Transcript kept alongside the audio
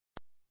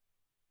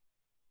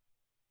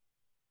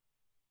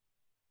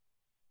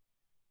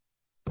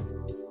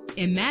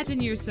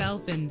Imagine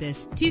yourself in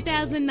this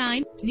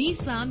 2009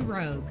 Nissan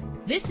Rogue.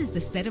 This is the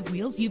set of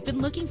wheels you've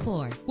been looking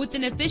for, with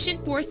an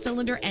efficient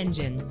 4-cylinder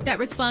engine that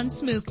responds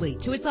smoothly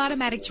to its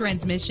automatic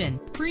transmission.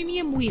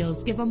 Premium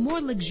wheels give a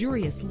more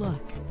luxurious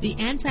look. The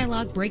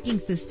anti-lock braking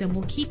system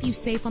will keep you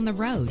safe on the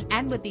road.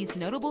 And with these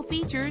notable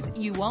features,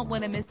 you won't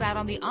want to miss out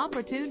on the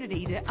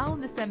opportunity to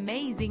own this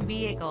amazing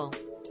vehicle.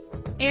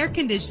 Air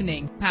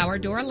conditioning, power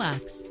door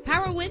locks,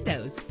 power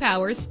windows,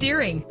 power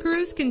steering,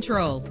 cruise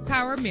control,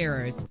 power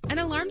mirrors, an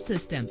alarm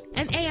system,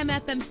 an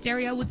AM/FM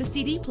stereo with a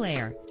CD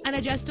player, an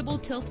adjustable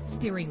tilt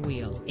steering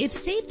wheel. If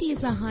safety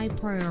is a high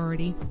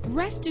priority,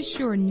 rest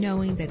assured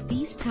knowing that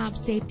these top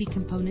safety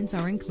components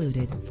are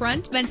included: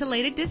 front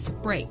ventilated disc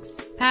brakes,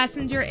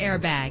 passenger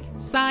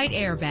airbag, side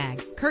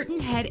airbag, curtain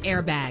head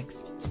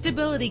airbags,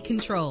 stability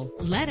control.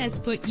 Let us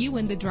put you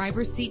in the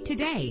driver's seat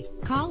today.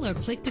 Call or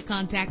click to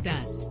contact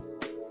us.